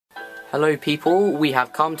Hello people, we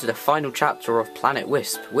have come to the final chapter of Planet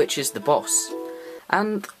Wisp, which is the boss.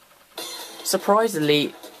 And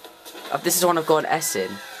surprisingly, this is one I've got an S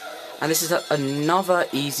in. And this is another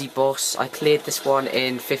easy boss. I cleared this one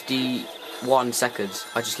in 51 seconds.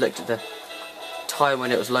 I just looked at the time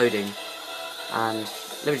when it was loading. And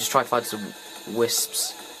let me just try to find some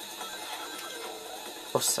wisps.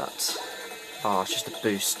 What's that? Oh, it's just a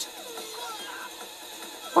boost.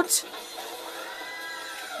 What?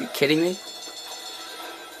 Are you kidding me?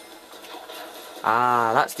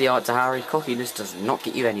 Ah, that's the answer, Harry. Cockiness does not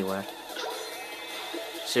get you anywhere.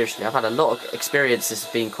 Seriously, I've had a lot of experiences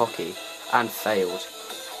of being cocky and failed.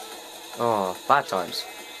 Oh, bad times.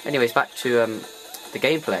 Anyways, back to the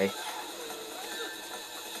gameplay.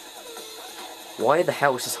 Why the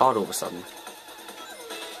hell is this hard all of a sudden?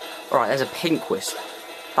 Alright, there's a pink wisp.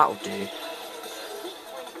 That'll do.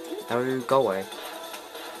 No, go away.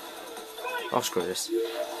 Oh, screw this.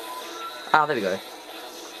 Ah, there we go.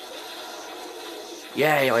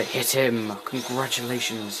 Yay, I hit him!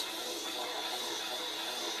 Congratulations.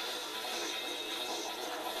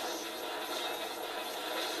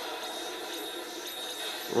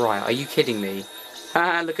 Right, are you kidding me?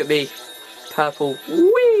 Ah, look at me. Purple.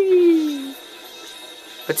 Whee!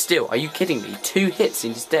 But still, are you kidding me? 2 hits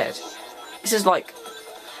and he's dead. This is like...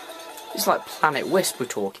 It's like Planet Wisp we're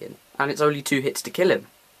talking. And it's only 2 hits to kill him.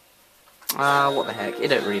 What the heck? It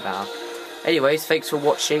don't really matter. Anyways, thanks for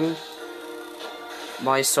watching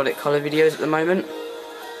my Sonic Colour videos at the moment.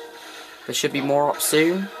 There should be more up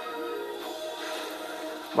soon.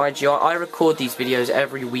 Mind you, I record these videos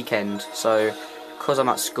every weekend, so, because I'm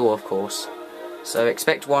at school of course. So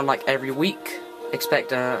expect one like every week,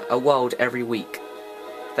 expect a world every week.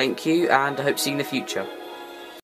 Thank you, and I hope to see you in the future.